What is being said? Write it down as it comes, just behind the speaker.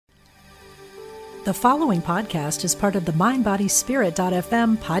The following podcast is part of the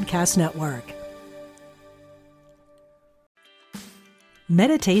MindBodySpirit.fm podcast network.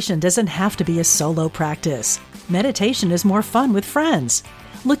 Meditation doesn't have to be a solo practice. Meditation is more fun with friends.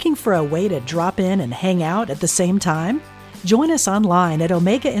 Looking for a way to drop in and hang out at the same time? Join us online at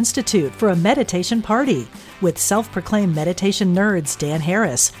Omega Institute for a meditation party with self-proclaimed meditation nerds Dan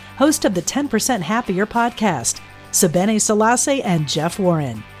Harris, host of the 10% Happier podcast, Sebene Selassie, and Jeff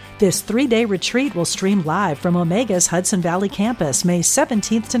Warren. This 3-day retreat will stream live from Omega's Hudson Valley campus May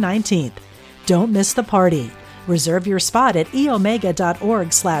 17th to 19th. Don't miss the party. Reserve your spot at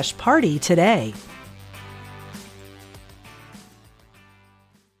eomega.org/party today.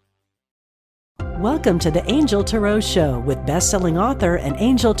 Welcome to the Angel Tarot Show with best-selling author and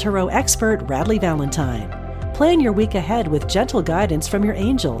Angel Tarot expert Radleigh Valentine. Plan your week ahead with gentle guidance from your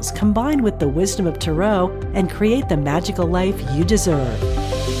angels, combined with the wisdom of Tarot, and create the magical life you deserve.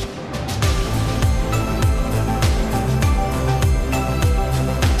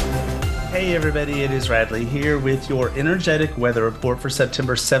 Hey everybody, it is Radleigh here with your energetic weather report for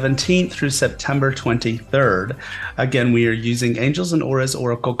September 17th through September 23rd. Again, we are using Angels and Auras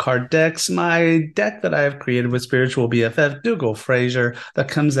Oracle card decks, my deck that I have created with Spiritual BFF Dougal Fraser that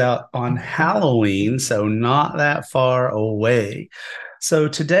comes out on Halloween, so not that far away. So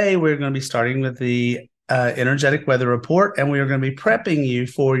today we're going to be starting with the energetic weather report, and we are going to be prepping you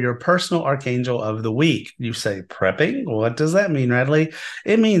for your personal archangel of the week. You say prepping? What does that mean, Radleigh?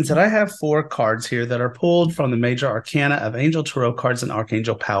 It means that I have 4 cards here that are pulled from the major arcana of Angel Tarot cards and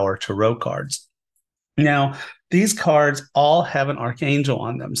Archangel Power Tarot cards. Now, these cards all have an archangel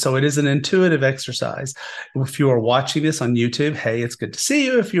on them, so it is an intuitive exercise. If you are watching this on YouTube, hey, it's good to see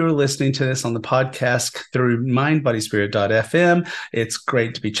you. If you're listening to this on the podcast through MindBodySpirit.fm, it's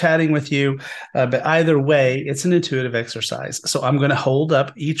great to be chatting with you. But either way, it's an intuitive exercise. So I'm going to hold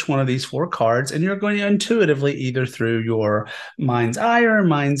up each one of these 4 cards, and you're going to intuitively, either through your mind's eye or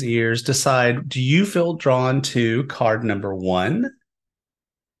mind's ears, decide, do you feel drawn to card number 1,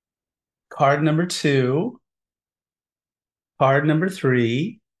 card number 2, card number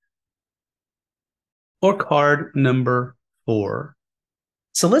 3, or card number 4.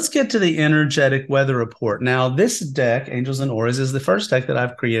 So let's get to the energetic weather report. Now, this deck, Angels and Auras, is the first deck that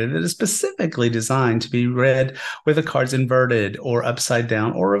I've created that is specifically designed to be read with the cards inverted or upside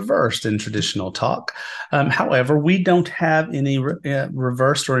down or reversed in traditional talk. However, we don't have any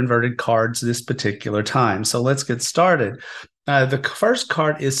reversed or inverted cards this particular time. So let's get started. The first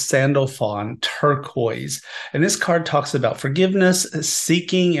card is Sandalphon Turquoise, and this card talks about forgiveness,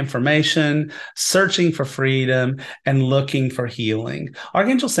 seeking information, searching for freedom, and looking for healing.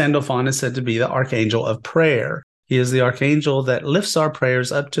 Archangel Sandalphon is said to be the archangel of prayer. He is the archangel that lifts our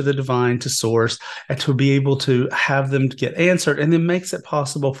prayers up to the divine, to source, and to be able to have them get answered, and then makes it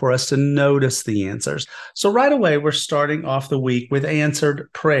possible for us to notice the answers. So right away, we're starting off the week with answered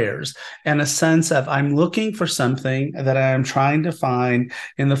prayers and a sense of I'm looking for something that I am trying to find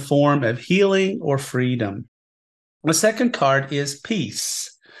in the form of healing or freedom. The second card is Peace.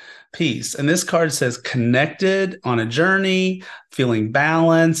 Peace. And this card says connected on a journey, feeling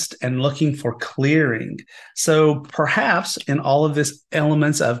balanced, and looking for clearing. So perhaps in all of this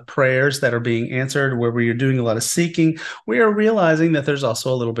elements of prayers that are being answered, where we are doing a lot of seeking, we are realizing that there's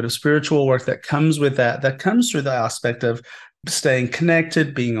also a little bit of spiritual work that comes with that comes through the aspect of staying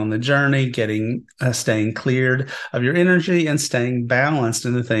connected, being on the journey, staying cleared of your energy, and staying balanced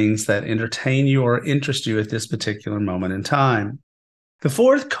in the things that entertain you or interest you at this particular moment in time. The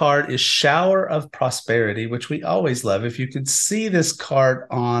fourth card is Shower of Prosperity, which we always love. If you could see this card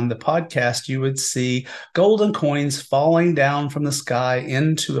on the podcast, you would see golden coins falling down from the sky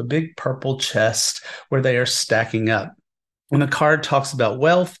into a big purple chest where they are stacking up. And the card talks about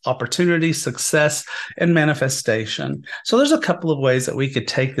wealth, opportunity, success, and manifestation. So there's a couple of ways that we could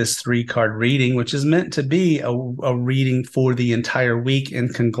take this 3-card reading, which is meant to be a reading for the entire week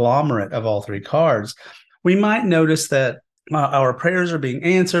and conglomerate of all 3 cards. We might notice that our prayers are being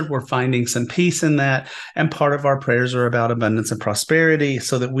answered. We're finding some peace in that. And part of our prayers are about abundance and prosperity,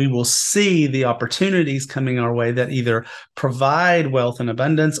 so that we will see the opportunities coming our way that either provide wealth and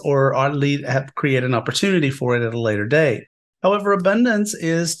abundance or create an opportunity for it at a later date. However, abundance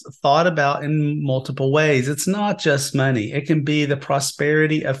is thought about in multiple ways. It's not just money. It can be the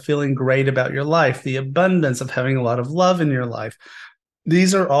prosperity of feeling great about your life, the abundance of having a lot of love in your life.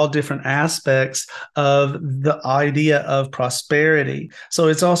 These are all different aspects of the idea of prosperity. So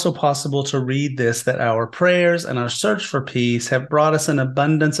it's also possible to read this, that our prayers and our search for peace have brought us an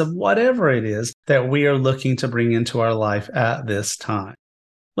abundance of whatever it is that we are looking to bring into our life at this time.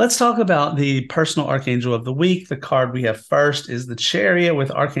 Let's talk about the personal archangel of the week. The card we have first is the Chariot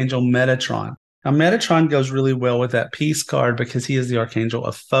with Archangel Metatron. Now, Metatron goes really well with that peace card because he is the archangel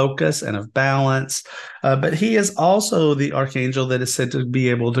of focus and of balance, but he is also the archangel that is said to be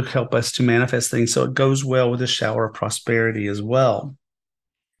able to help us to manifest things, so it goes well with the shower of prosperity as well.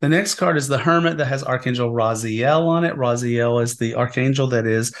 The next card is the Hermit that has Archangel Raziel on it. Raziel is the archangel that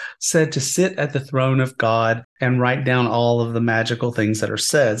is said to sit at the throne of God and write down all of the magical things that are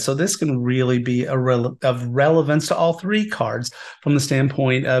said. So this can really be of relevance to all three cards from the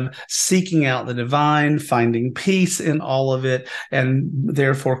standpoint of seeking out the divine, finding peace in all of it, and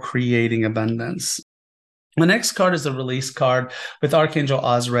therefore creating abundance. The next card is the release card with Archangel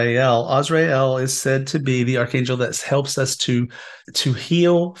Azrael. Azrael is said to be the archangel that helps us to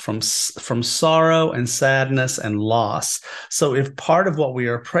heal from sorrow and sadness and loss. So if part of what we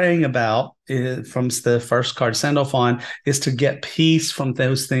are praying about from the first card, Sandalphon, is to get peace from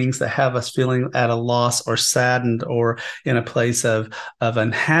those things that have us feeling at a loss or saddened or in a place of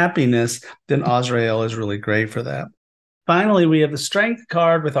unhappiness, then Azrael is really great for that. Finally, we have the Strength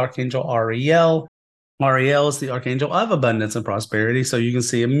card with Archangel Ariel. Ariel is the archangel of abundance and prosperity, so you can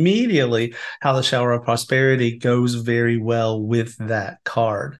see immediately how the shower of prosperity goes very well with that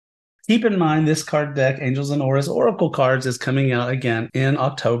card. Keep in mind, this card deck, Angels and Auras Oracle Cards, is coming out again in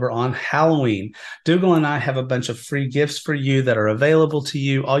October on Halloween. Dougal and I have a bunch of free gifts for you that are available to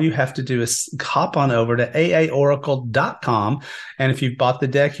you. All you have to do is hop on over to aaoracle.com, and if you've bought the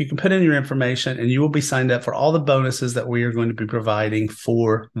deck, you can put in your information, and you will be signed up for all the bonuses that we are going to be providing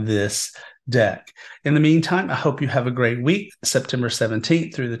for this deck. In the meantime, I hope you have a great week, September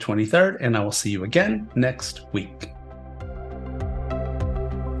 17th through the 23rd, and I will see you again next week.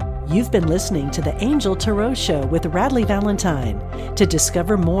 You've been listening to the Angel Tarot Show with Radleigh Valentine. To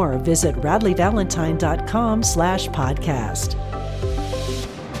discover more, visit radleighvalentine.com/podcast.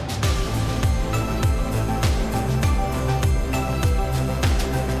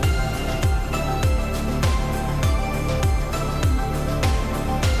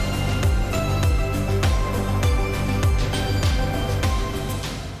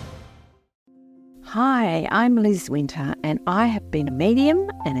 Hi, I'm Liz Winter, and I have been a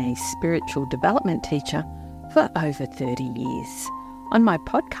medium and a spiritual development teacher for over 30 years. On my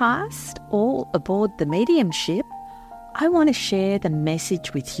podcast, All Aboard the Mediumship, I want to share the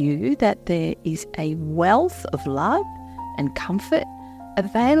message with you that there is a wealth of love and comfort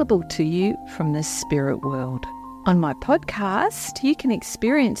available to you from the spirit world. On my podcast, you can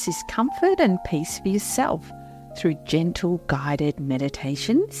experience this comfort and peace for yourself through gentle guided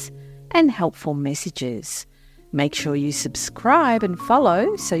meditations and helpful messages. Make sure you subscribe and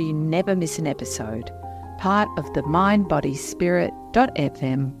follow so you never miss an episode. Part of the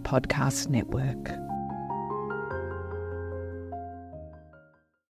mindbodyspirit.fm podcast network.